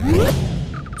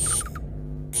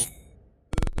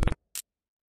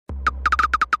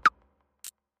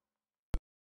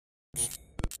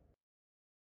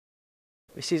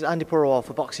This is Andy Purrawal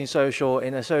for Boxing Social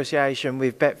in association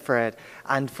with Betfred,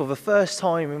 and for the first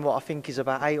time in what I think is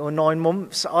about 8 or 9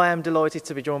 months, I am delighted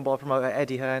to be joined by promoter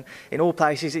Eddie Hearn. In all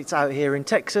places, it's out here in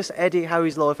Texas. Eddie, how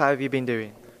is life? How have you been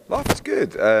doing? Life is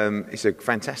good. It's a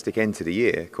fantastic end to the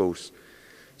year. Of course,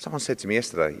 someone said to me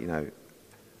yesterday, you know,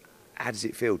 how does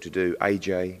it feel to do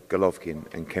AJ,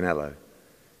 Golovkin and Canelo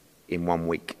in 1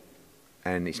 week?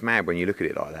 And it's mad when you look at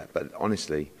it like that, but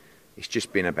honestly, it's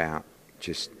just been about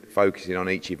just focusing on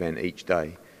each event each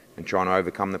day and trying to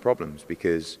overcome the problems,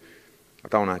 because I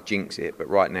don't want to jinx it, but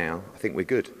right now I think we're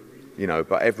good, you know,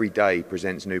 but every day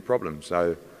presents new problems.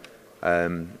 So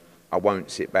I won't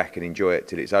sit back and enjoy it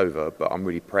till it's over, but I'm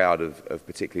really proud of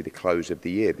particularly the close of the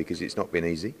year, because it's not been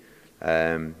easy,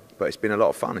 but it's been a lot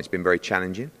of fun. It's been very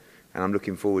challenging, and I'm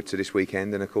looking forward to this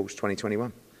weekend and of course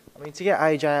 2021. I mean, to get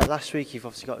AJ out last week, you've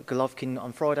obviously got Golovkin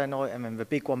on Friday night and then the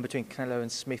big one between Canelo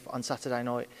and Smith on Saturday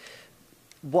night.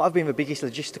 What have been the biggest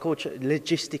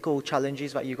logistical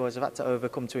challenges that you guys have had to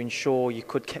overcome to ensure you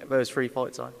could get those 3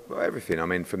 fights on? Well, everything. I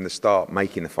mean, from the start,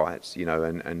 making the fights, you know,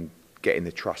 and getting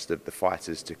the trust of the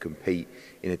fighters to compete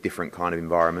in a different kind of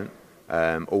environment.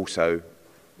 Also,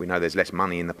 we know there's less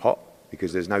money in the pot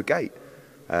because there's no gate.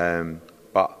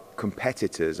 But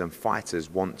competitors and fighters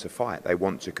want to fight. They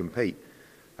want to compete.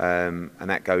 And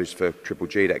that goes for Triple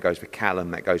G, that goes for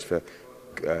Callum, that goes for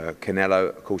Canelo,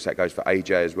 of course that goes for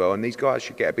AJ as well, and these guys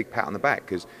should get a big pat on the back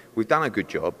because we've done a good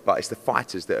job, but it's the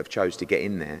fighters that have chose to get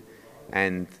in there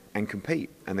and compete,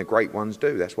 and the great ones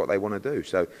do. That's what they want to do.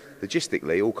 So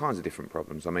logistically, all kinds of different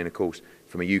problems. I mean, of course,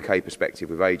 from a UK perspective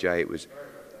with AJ, it was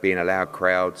being allowed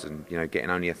crowds and, you know, getting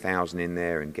only 1,000 in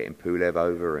there and getting Pulev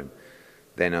over, and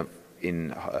then in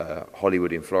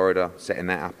Hollywood in Florida, setting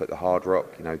that up at the Hard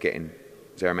Rock, you know, getting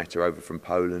Zerameta over from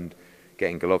Poland,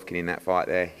 getting Golovkin in that fight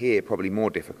there. Here, probably more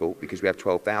difficult because we have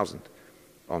 12,000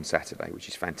 on Saturday, which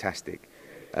is fantastic.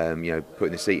 You know,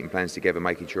 putting the seating plans together,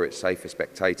 making sure it's safe for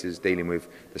spectators, dealing with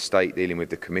the state, dealing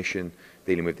with the commission,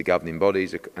 dealing with the governing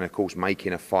bodies, and of course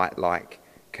making a fight like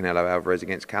Canelo Alvarez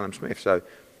against Canelo-Smith. So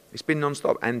it's been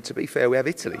non-stop. And to be fair, we have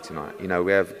Italy tonight. You know,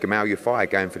 we have Gamal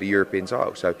Yafai going for the European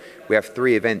title. So we have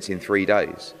 3 events in 3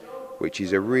 days, which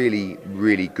is a really,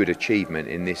 really good achievement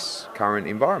in this current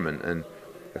environment. And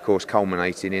of course,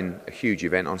 culminating in a huge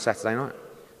event on Saturday night.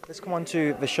 Let's come on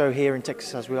to the show here in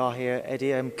Texas as we are here,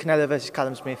 Eddie. Canelo versus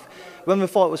Callum-Smith. When the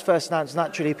fight was first announced,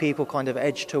 naturally people kind of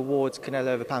edged towards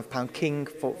Canelo, the pound-for-pound king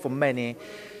for many.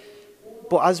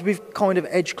 But as we've kind of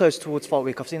edged close towards fight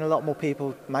week, I've seen a lot more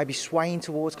people maybe swaying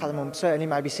towards Callum, and certainly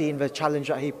maybe seeing the challenge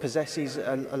that he possesses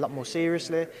a lot more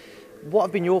seriously. What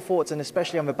have been your thoughts, and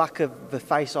especially on the back of the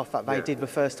face-off that they did the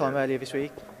first time earlier this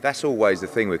week? That's always the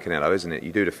thing with Canelo, isn't it?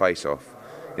 You do the face-off.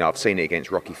 You know, I've seen it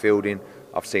against Rocky Fielding.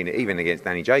 I've seen it even against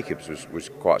Danny Jacobs, was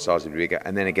quite sizably bigger,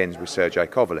 and then again with Sergey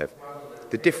Kovalev.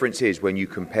 The difference is when you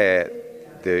compare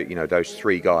those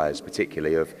 3 guys,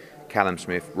 particularly of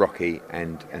Callum-Smith, Rocky,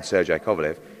 and Sergey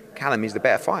Kovalev. Callum is the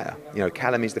better fighter. You know,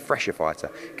 Callum is the fresher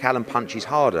fighter. Callum punches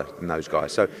harder than those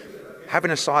guys. So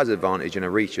having a size advantage and a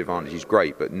reach advantage is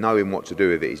great, but knowing what to do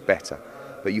with it is better.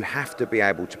 But you have to be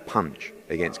able to punch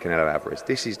against Canelo Alvarez.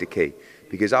 This is the key,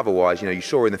 because otherwise, you know, you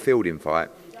saw in the Fielding fight,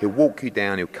 he'll walk you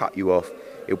down, he'll cut you off,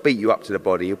 he'll beat you up to the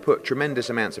body, he'll put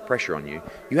tremendous amounts of pressure on you.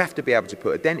 You have to be able to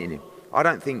put a dent in him. I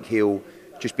don't think he'll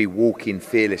just be walking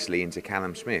fearlessly into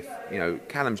Callum-Smith. You know,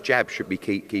 Callum's jab should be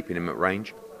keeping him at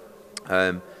range.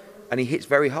 And he hits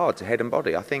very hard to head and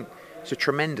body. I think it's a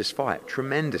tremendous fight,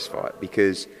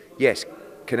 because, yes,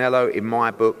 Canelo, in my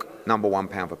book, #1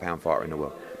 pound-for-pound fighter in the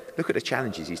world. Look at the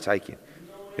challenges he's taking.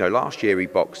 You know, last year he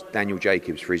boxed Daniel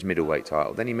Jacobs for his middleweight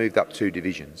title. Then he moved up 2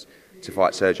 divisions to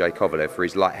fight Sergey Kovalev for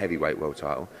his light heavyweight world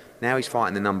title. Now he's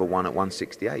fighting the #1 at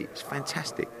 168. It's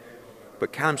fantastic.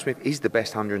 But Callum-Smith is the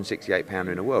best 168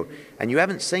 pounder in the world. And you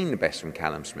haven't seen the best from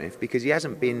Callum-Smith because he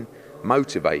hasn't been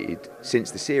motivated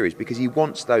since the series, because he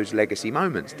wants those legacy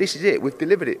moments. This is it. We've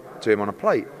delivered it to him on a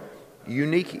plate.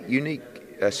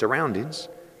 Unique surroundings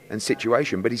and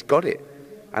situation, but he's got it.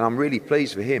 And I'm really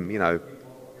pleased for him. You know,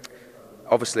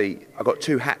 obviously I've got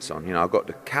 2 hats on. You know, I've got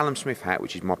the Callum-Smith hat,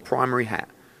 which is my primary hat,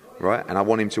 right? And I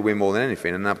want him to win more than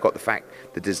anything. And I've got the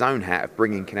DAZN hat of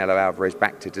bringing Canelo Alvarez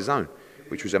back to DAZN,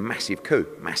 which was a massive coup.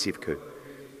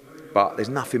 But there's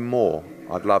nothing more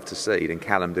I'd love to see than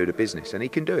Callum do the business, and he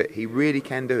can do it. He really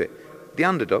can do it. The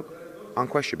underdog,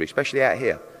 unquestionably, especially out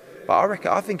here. But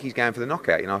I think he's going for the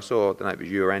knockout. You know, I saw, I don't know if it was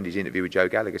you or Andy's interview with Joe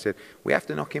Gallagher, said we have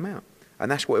to knock him out. And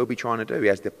that's what he'll be trying to do. He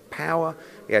has the power,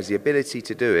 he has the ability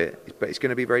to do it, but it's going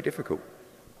to be very difficult.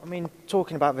 I mean,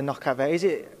 talking about the knockout there, is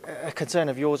it a concern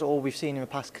of yours? All we've seen in the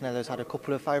past, Canelo's had a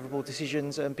couple of favourable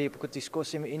decisions and people could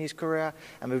discuss him in his career,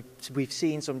 and we've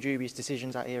seen some dubious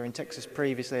decisions out here in Texas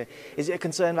previously. Is it a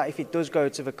concern that if it does go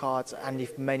to the cards and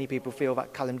if many people feel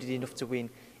that Callum did enough to win,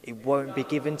 it won't be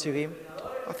given to him?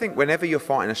 I think whenever you're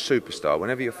fighting a superstar,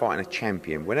 whenever you're fighting a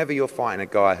champion, whenever you're fighting a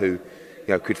guy who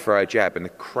could throw a jab and the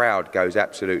crowd goes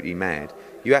absolutely mad,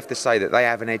 you have to say that they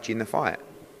have an edge in the fight.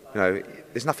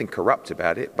 There's nothing corrupt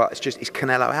about it, but it's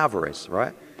Canelo Alvarez,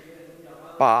 right?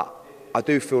 But I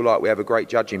do feel like we have a great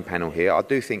judging panel here. I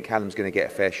do think Callum's going to get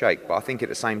a fair shake, but I think at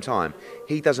the same time,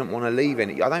 he doesn't want to leave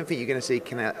any. I don't think you're going to see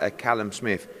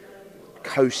Callum-Smith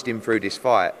coasting through this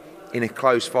fight in a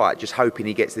close fight, just hoping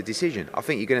he gets the decision. I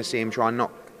think you're going to see him try and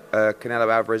knock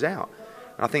Canelo Alvarez out.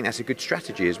 And I think that's a good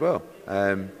strategy as well.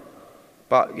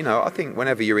 But, I think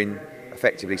whenever you're in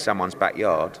effectively someone's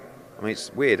backyard, I mean,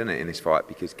 it's weird, isn't it, in this fight,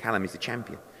 because Callum is the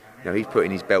champion. He's putting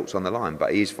his belts on the line,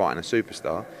 but he is fighting a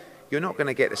superstar. You're not going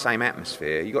to get the same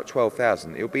atmosphere. You've got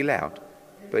 12,000, it'll be loud,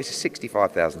 but it's a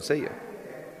 65,000 seater.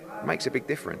 It makes a big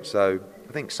difference. So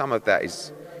I think some of that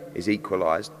is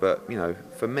equalised, but,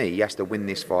 for me, he has to win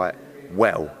this fight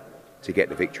well to get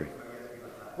the victory.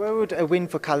 Where would a win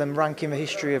for Callum rank in the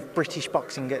history of British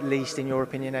boxing, at least, in your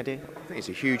opinion, Eddie? I think it's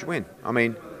a huge win. I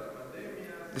mean,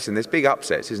 listen, there's big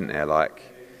upsets, isn't there? Like,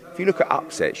 if you look at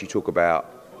upsets, you talk about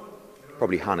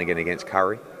probably Hearn against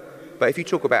Curry. But if you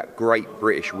talk about great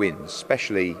British wins,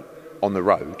 especially on the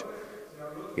road,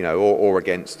 or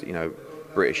against,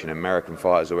 British and American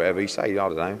fighters or whatever, you say, I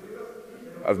don't know,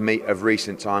 of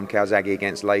recent time, Calzaghe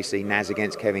against Lacey, Naz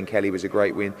against Kevin Kelly was a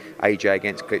great win, AJ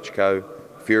against Klitschko,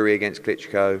 Fury against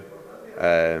Klitschko.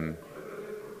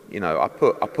 I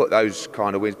put those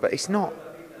kind of wins, but it's not.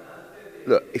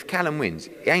 Look, if Callum wins,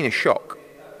 it ain't a shock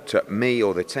to me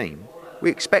or the team. We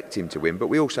expect him to win, but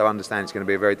we also understand it's going to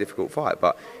be a very difficult fight.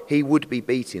 But he would be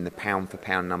beating the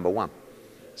pound-for-pound number one.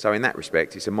 So in that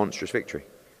respect, it's a monstrous victory.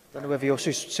 I don't know whether you're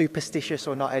superstitious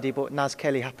or not, Eddie, but Naz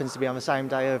Kelly happens to be on the same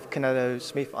day of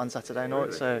Canelo-Smith on Saturday night,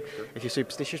 really? So if you're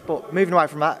superstitious. But moving away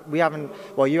from that, you haven't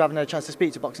had a chance to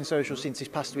speak to Boxing Social since this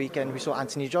past weekend. We saw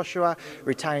Anthony Joshua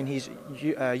retain his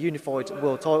unified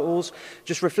world titles.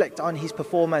 Just reflect on his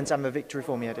performance and the victory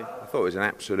for me, Eddie. I thought it was an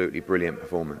absolutely brilliant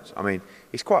performance. I mean,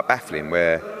 it's quite baffling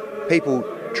where people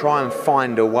try and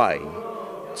find a way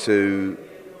to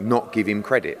not give him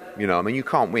credit. You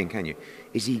can't win, can you?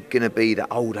 Is he going to be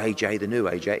the old AJ, the new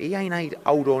AJ? He ain't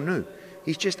old or new.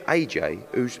 He's just AJ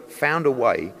who's found a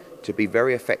way to be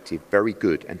very effective, very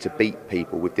good, and to beat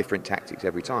people with different tactics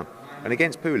every time. And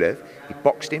against Pulev, he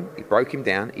boxed him, he broke him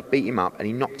down, he beat him up, and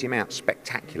he knocked him out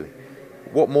spectacularly.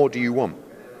 What more do you want?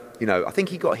 I think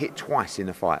he got hit twice in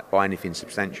the fight by anything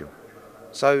substantial.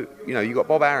 So, you got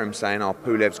Bob Arum saying,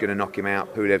 Pulev's going to knock him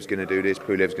out, Pulev's going to do this,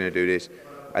 Pulev's going to do this.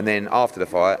 And then after the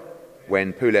fight,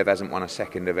 when Pulev hasn't won a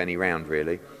second of any round,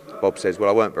 really, Bob says, well,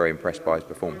 I weren't very impressed by his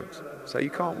performance. So you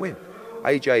can't win.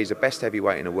 AJ is the best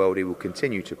heavyweight in the world. He will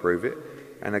continue to prove it.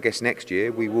 And I guess next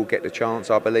year we will get the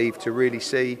chance, I believe, to really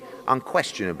see,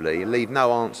 unquestionably, and leave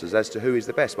no answers as to who is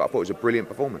the best. But I thought it was a brilliant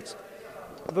performance.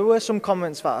 There were some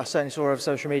comments that I certainly saw on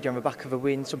social media on the back of the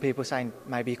win. Some people saying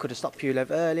maybe he could have stopped Pulev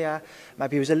earlier.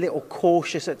 Maybe he was a little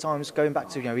cautious at times, going back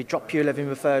to, he dropped Pulev in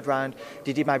the third round.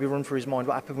 Did he maybe run through his mind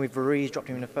what happened with Ruiz, dropped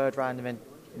him in the third round, and then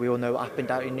we all know what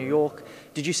happened out in New York.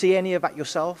 Did you see any of that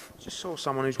yourself? I just saw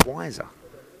someone who's wiser.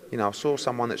 I saw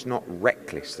someone that's not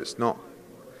reckless, that's not...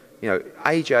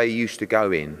 AJ used to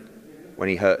go in when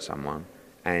he hurt someone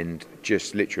and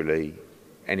just literally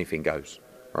anything goes.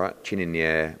 Right, chin in the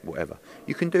air, whatever.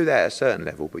 You can do that at a certain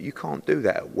level, but you can't do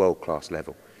that at world-class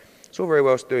level. It's all very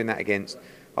well doing that against,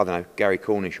 I don't know, Gary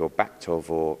Cornish or Baktov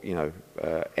or,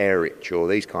 Erich or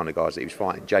these kind of guys that he was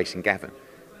fighting, Jason Gavin.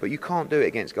 But you can't do it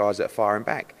against guys that are firing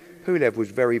back. Pulev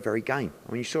was very, very game.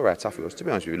 I mean, you saw how tough it was. To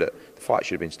be honest with you, look, the fight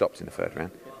should have been stopped in the third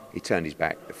round. He turned his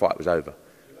back, the fight was over.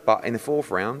 But in the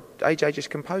fourth round, AJ just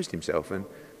composed himself. And,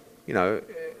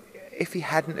 if he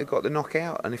hadn't have got the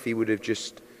knockout and if he would have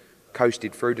just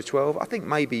coasted through to 12, I think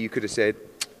maybe you could have said,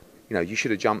 you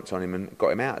should have jumped on him and got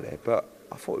him out of there. But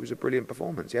I thought it was a brilliant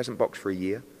performance. He hasn't boxed for a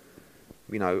year.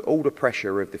 All the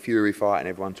pressure of the Fury fight and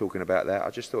everyone talking about that, I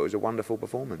just thought it was a wonderful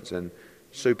performance and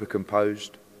super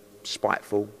composed,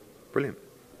 spiteful, brilliant.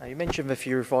 Now, you mentioned the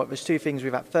Fury fight. There's two things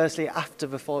with that. Firstly, after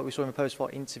the fight, we saw in a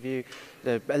post-fight interview,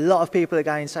 a lot of people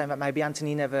again saying that maybe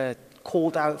Anthony never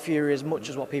called out Fury as much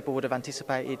as what people would have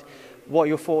anticipated. What are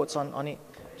your thoughts on it?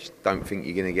 Just don't think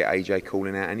you're going to get AJ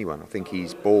calling out anyone. I think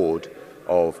he's bored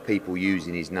of people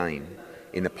using his name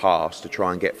in the past to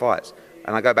try and get fights.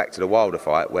 And I go back to the Wilder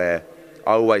fight where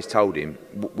I always told him,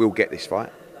 we'll get this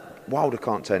fight. Wilder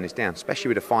can't turn this down, especially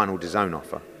with a final DAZN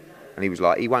offer. And he was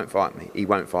like, he won't fight me, he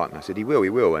won't fight me. I said, he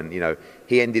will. And,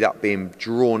 he ended up being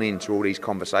drawn into all these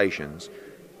conversations,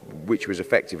 which was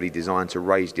effectively designed to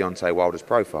raise Deontay Wilder's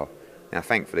profile. Now,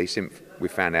 thankfully, since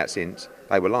we've found out since,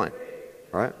 they were lying,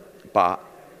 right? But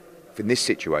in this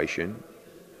situation,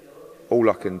 all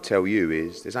I can tell you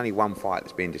is there's only one fight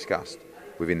that's being discussed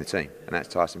within the team, and that's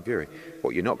Tyson Fury.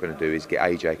 What you're not going to do is get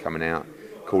AJ coming out,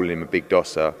 calling him a big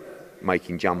dosser,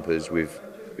 making jumpers with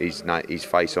his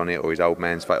face on it or his old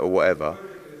man's face or whatever.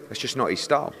 That's just not his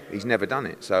style. He's never done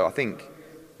it. So I think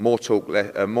more talk,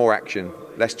 more action,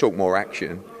 less talk, more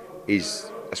action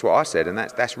that's what I said, and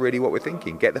that's really what we're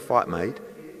thinking. Get the fight made,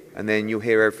 and then you'll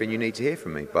hear everything you need to hear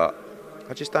from me. But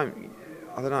I don't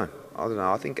know.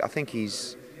 I think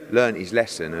he's learned his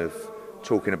lesson of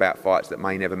talking about fights that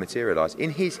may never materialise.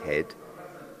 In his head,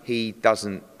 he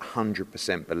doesn't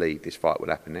 100% believe this fight will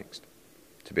happen next,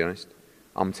 to be honest.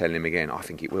 I'm telling him again, I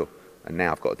think it will, and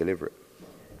now I've got to deliver it.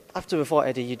 After the fight,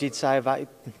 Eddie, you did say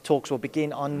that talks will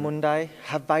begin on Monday.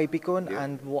 Have they begun, Yeah.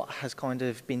 and what has kind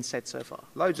of been said so far?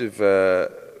 Loads of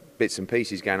bits and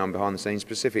pieces going on behind the scenes,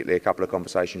 specifically a couple of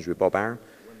conversations with Bob Hearn.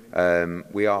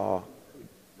 We are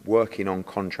working on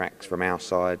contracts from our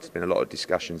side. There's been a lot of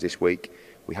discussions this week.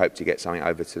 We hope to get something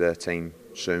over to the team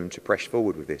soon to press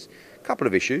forward with this. A couple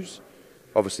of issues,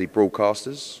 obviously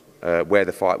broadcasters, where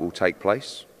the fight will take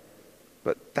place.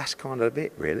 But that's kind of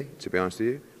it, really, to be honest with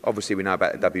you. Obviously, we know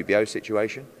about the WBO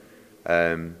situation.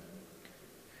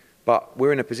 But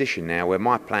we're in a position now where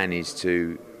my plan is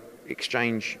to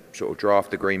exchange sort of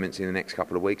draft agreements in the next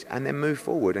couple of weeks and then move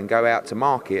forward and go out to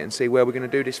market and see where we're going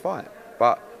to do this fight.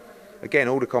 But, again,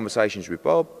 all the conversations with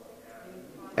Bob,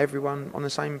 everyone on the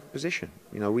same position.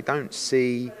 We don't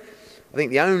see... I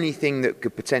think the only thing that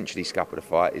could potentially scupper the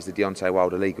fight is the Deontay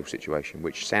Wilder legal situation,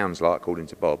 which sounds like, according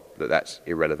to Bob, that's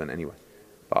irrelevant anyway.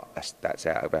 But that's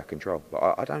out of our control.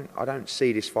 But I don't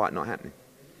see this fight not happening.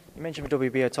 You mentioned the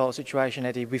WBO title situation,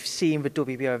 Eddie. We've seen the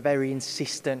WBO very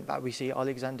insistent that we see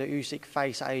Alexander Usyk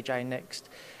face AJ next.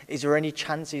 Is there any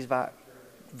chances that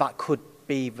could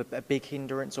be a big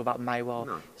hindrance, or that may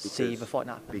well see the fight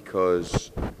not happen?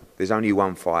 Because there's only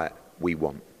one fight we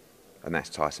want, and that's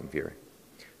Tyson Fury.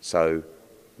 So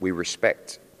we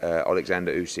respect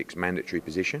Alexander Usyk's mandatory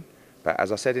position. But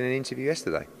as I said in an interview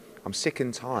yesterday, I'm sick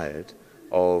and tired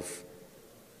of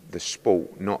the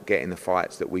sport not getting the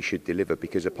fights that we should deliver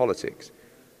because of politics.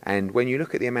 And when you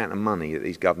look at the amount of money that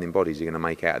these governing bodies are going to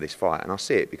make out of this fight, and I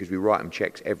see it because we write them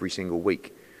checks every single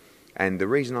week. And the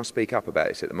reason I speak up about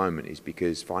this at the moment is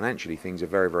because financially things are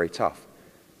very, very tough.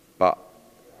 But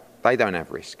they don't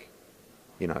have risk,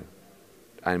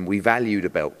 And we value the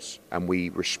belts and we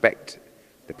respect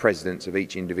the presidents of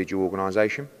each individual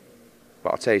organisation.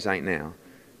 But I'll tell you something now,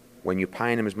 when you're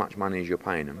paying them as much money as you're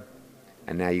paying them,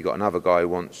 and now you've got another guy who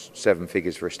wants 7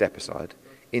 figures for a step aside,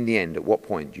 in the end, at what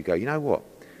point do you go, you know what?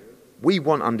 We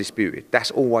want undisputed.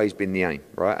 That's always been the aim,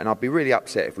 right? And I'd be really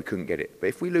upset if we couldn't get it. But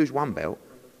if we lose one belt,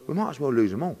 we might as well lose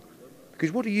them all.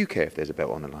 Because what do you care if there's a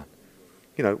belt on the line?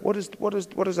 What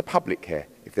does the public care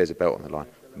if there's a belt on the line?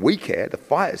 We care, the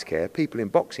fighters care, people in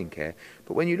boxing care.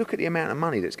 But when you look at the amount of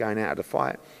money that's going out of the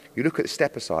fight, you look at the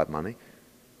step-aside money,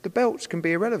 the belts can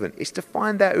be irrelevant. It's to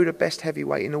find out who the best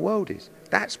heavyweight in the world is.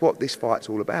 That's what this fight's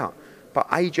all about. But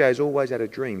AJ has always had a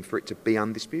dream for it to be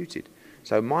undisputed.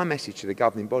 So my message to the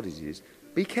governing bodies is,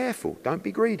 be careful, don't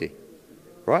be greedy.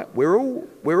 Right? We're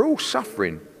all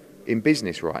suffering in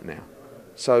business right now.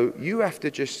 So you have to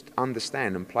just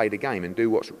understand and play the game and do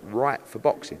what's right for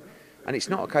boxing. And it's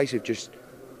not a case of just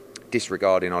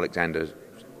disregarding Alexander's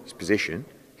position.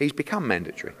 He's become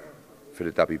mandatory for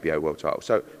the WBO world title.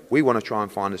 So we want to try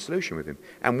and find a solution with him.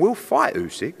 And we'll fight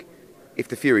Usyk if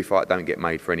the Fury fight don't get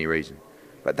made for any reason.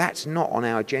 But that's not on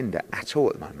our agenda at all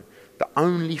at the moment. The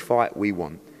only fight we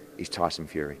want is Tyson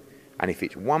Fury. And if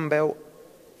it's 1 belt,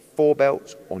 4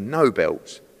 belts, or no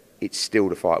belts, it's still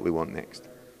the fight we want next.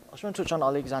 I just want to touch on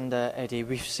Alexander, Eddie.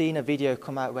 We've seen a video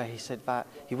come out where he said that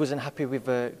he wasn't happy with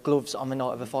the gloves on the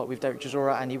night of the fight with Derek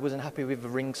Chisora, and he wasn't happy with the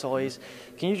ring size.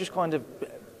 Can you just kind of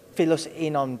fill us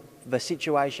in on the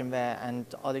situation there and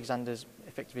Alexander's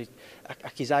effectively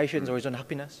accusations or his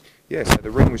unhappiness? Yeah, so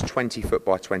the ring was 20 foot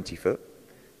by 20 foot,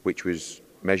 which was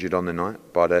measured on the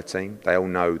night by their team. They all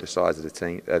know the size of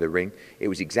the ring. It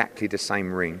was exactly the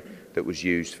same ring that was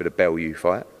used for the Bellew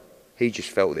fight. He just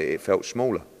felt that it felt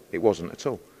smaller. It wasn't at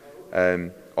all.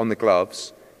 On the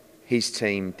gloves, his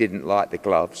team didn't like the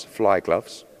gloves, fly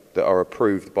gloves, that are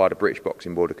approved by the British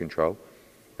Boxing Board of Control.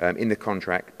 In the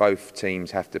contract, both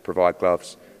teams have to provide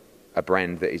gloves, a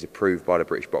brand that is approved by the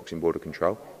British Boxing Board of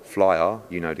Control. Fly are,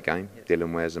 you know the game.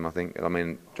 Dylan wears them, I think.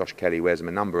 Josh Kelly wears them.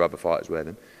 A number of other fighters wear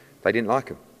them. They didn't like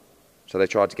them, so they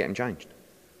tried to get them changed.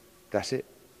 That's it.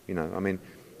 You know, I mean,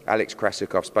 Alex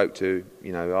Krasuk I've spoke to,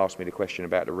 you know, asked me the question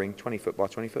about the ring, 20 foot by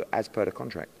 20 foot, as per the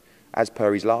contract, as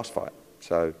per his last fight.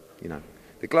 So, you know,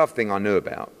 the glove thing I knew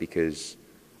about because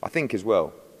I think as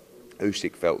well,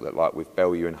 Usyk felt that like with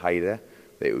Bellew and Hay there,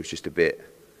 that it was just a bit,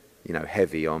 you know,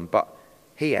 heavy on. But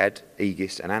he had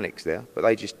Aegis and Alex there, but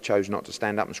they just chose not to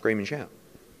stand up and scream and shout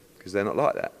because they're not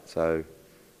like that. So,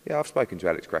 yeah, I've spoken to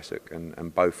Alex Krasuk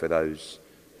and both of those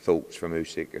thoughts from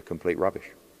Usyk are complete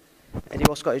rubbish. Eddie,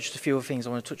 what's got just a few other things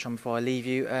I want to touch on before I leave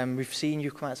you. We've seen you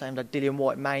come out saying that Dillian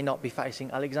Whyte may not be facing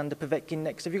Alexander Povetkin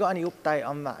next. Have you got any update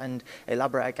on that and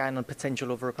elaborate again on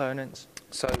potential other opponents?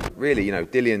 So really, you know,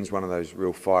 Dillian's one of those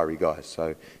real fiery guys.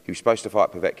 So he was supposed to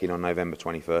fight Povetkin on November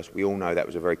 21st. We all know that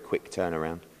was a very quick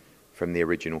turnaround from the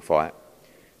original fight.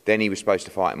 Then he was supposed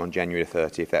to fight him on January the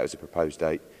 30th. That was the proposed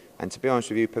date. And to be honest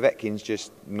with you, Povetkin's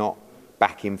just not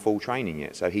back in full training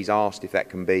yet. So he's asked if that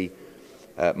can be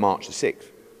March the 6th.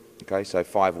 Okay, so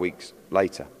 5 weeks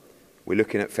later. We're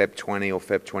looking at Feb 20 or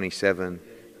Feb 27.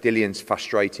 Dillian's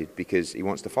frustrated because he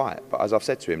wants to fight. But as I've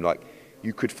said to him, like,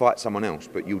 you could fight someone else,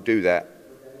 but you'll do that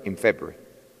in February.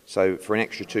 So for an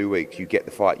extra 2 weeks, you get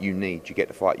the fight you need, you get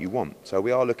the fight you want. So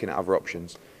we are looking at other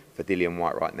options for Dillian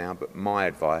Whyte right now, but my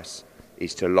advice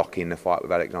is to lock in the fight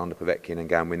with Alexander Povetkin and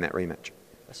go and win that rematch.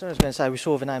 That's what I was going to say. We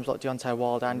saw the names like Deontay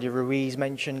Wilder, Andy Ruiz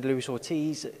mentioned, Luis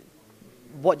Ortiz.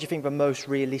 What do you think the most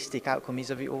realistic outcome is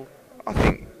of it all? I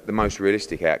think the most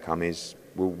realistic outcome is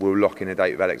we'll lock in a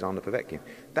date with Alexander Povetkin.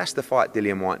 That's the fight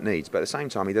Dillian Whyte needs, but at the same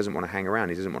time, he doesn't want to hang around,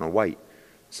 he doesn't want to wait.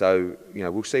 So, you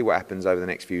know, we'll see what happens over the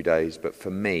next few days, but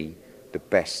for me, the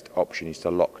best option is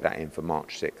to lock that in for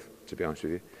March 6th, to be honest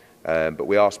with you. But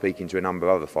we are speaking to a number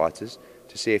of other fighters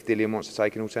to see if Dillian wants to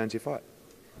take an alternative fight.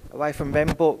 Away from them,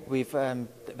 but with the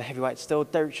heavyweight still,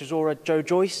 Derek Chisora, Joe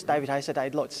Joyce, David Hay said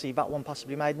they'd like to see that one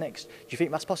possibly made next. Do you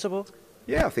think that's possible?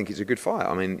 Yeah, I think it's a good fight.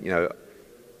 I mean, you know,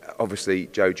 obviously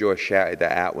Joe Joyce shouted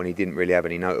that out when he didn't really have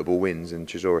any notable wins, and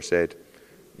Chisora said,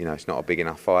 you know, it's not a big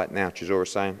enough fight. Now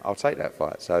Chisora's saying, I'll take that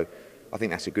fight. So I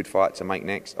think that's a good fight to make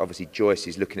next. Obviously Joyce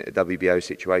is looking at the WBO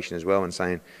situation as well and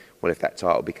saying, well, if that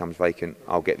title becomes vacant,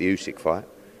 I'll get the Usyk fight.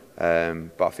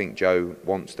 But I think Joe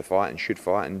wants to fight and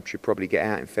should probably get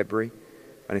out in February.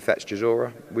 And if that's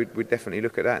Chisora, we'd definitely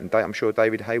look at that. And I'm sure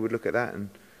David Hay would look at that, and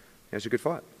it's a good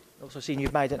fight. Also seen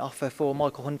you've made an offer for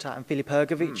Michael Hunter and Filip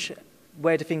Hrgovic.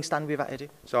 Where do things stand with that, Eddie?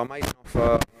 So I made an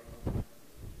offer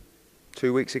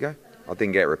 2 weeks ago. I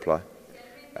didn't get a reply.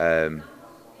 I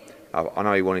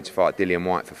know he wanted to fight Dillian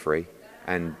Whyte for free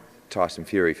and Tyson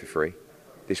Fury for free.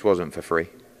 This wasn't for free,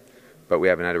 but we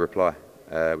haven't had a reply,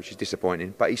 which is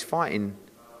disappointing. But he's fighting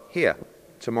here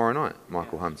tomorrow night,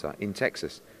 Michael Hunter, in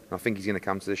Texas. And I think he's going to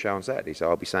come to the show on Saturday. So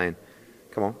I'll be saying,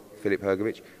 come on, Filip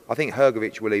Hrgovic. I think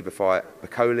Hrgovic will either fight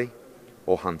Bakole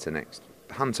or Hunter next.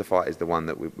 The Hunter fight is the one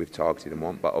that we've targeted and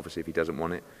want, but obviously if he doesn't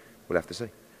want it, we'll have to see.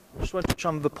 Just want to touch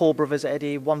on the Paul brothers,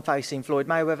 Eddie, one facing Floyd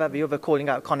Mayweather, the other calling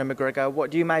out Conor McGregor. What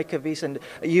do you make of this? And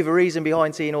are you the reason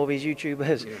behind seeing all these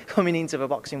YouTubers coming into the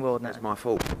boxing world now? It's my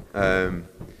fault.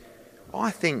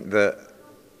 I think that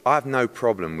I have no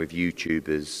problem with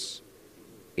YouTubers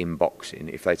in boxing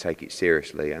if they take it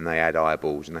seriously and they add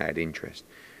eyeballs and they add interest.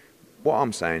 What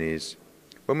I'm saying is,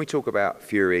 when we talk about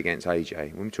Fury against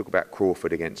AJ, when we talk about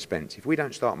Crawford against Spence, if we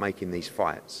don't start making these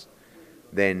fights,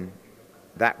 then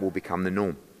that will become the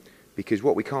norm. Because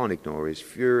what we can't ignore is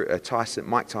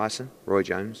Mike Tyson, Roy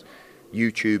Jones,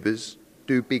 YouTubers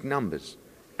do big numbers.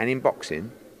 And in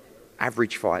boxing,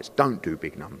 average fights don't do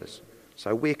big numbers.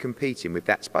 So we're competing with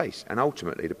that space. And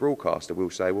ultimately, the broadcaster will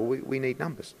say, well, we need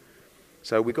numbers.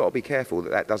 So we've got to be careful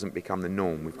that that doesn't become the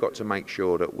norm. We've got to make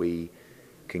sure that we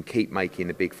can keep making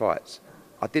the big fights.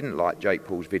 I didn't like Jake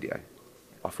Paul's video.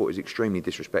 I thought it was extremely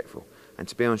disrespectful. And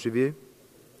to be honest with you,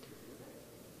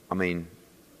 I mean,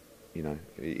 you know,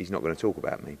 he's not going to talk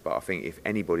about me, but I think if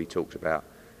anybody talks about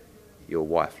your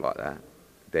wife like that,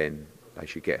 then they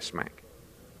should get a smack.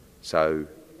 So,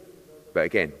 but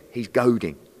again, he's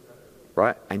goading,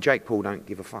 right? And Jake Paul don't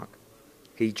give a fuck.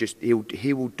 He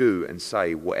will do and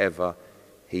say whatever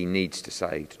he needs to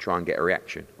say to try and get a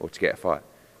reaction or to get a fight.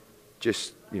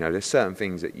 Just, you know, there's certain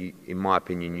things that you, in my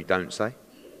opinion, you don't say.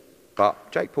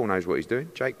 But Jake Paul knows what he's doing.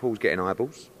 Jake Paul's getting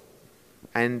eyeballs.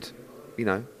 And, you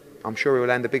know, I'm sure he'll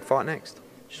land a big fight next.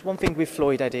 Just one thing with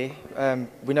Floyd, Eddie.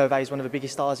 We know that he's one of the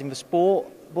biggest stars in the sport,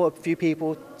 but a few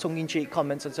people, tongue-in-cheek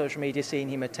comments on social media, seeing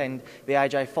him attend the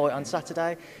AJ fight on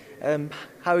Saturday.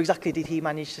 How exactly did he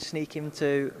manage to sneak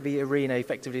into the arena,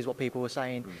 effectively, is what people were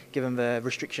saying, given the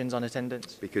restrictions on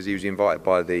attendance? Because he was invited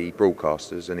by the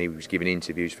broadcasters and he was giving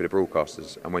interviews for the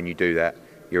broadcasters. And when you do that,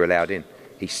 you're allowed in.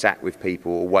 He sat with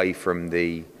people away from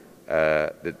the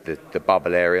the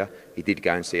bubble area. He did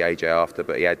go and see AJ after,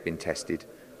 but he had been tested,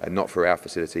 not through our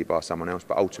facility, by someone else.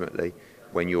 But ultimately,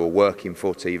 when you're working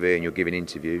for TV and you're giving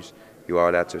interviews, you are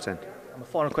allowed to attend. And the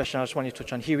final question I just want you to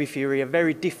touch on, Hughie Fury, a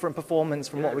very different performance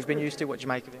from what we've been used to. What do you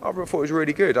make of it? I thought it was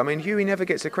really good. I mean, Hughie never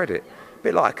gets the credit. A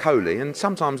bit like Coley, and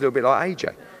sometimes a little bit like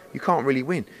AJ. You can't really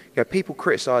win. You know, people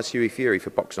criticise Hughie Fury for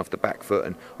boxing off the back foot,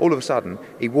 and all of a sudden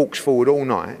he walks forward all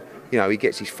night. You know, he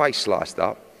gets his face sliced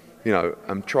up. You know,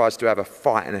 and tries to have a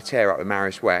fight and a tear up with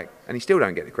Marius Wack, and he still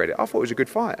don't get the credit. I thought it was a good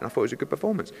fight, and I thought it was a good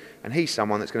performance. And he's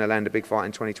someone that's going to land a big fight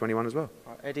in 2021 as well.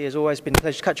 Right, Eddie, as always, been a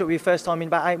pleasure to catch up with you first time in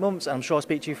about 8 months, and I'm sure I'll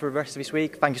speak to you for the rest of this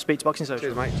week. Thank you for speaking to Boxing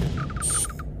Social. Cheers, mate.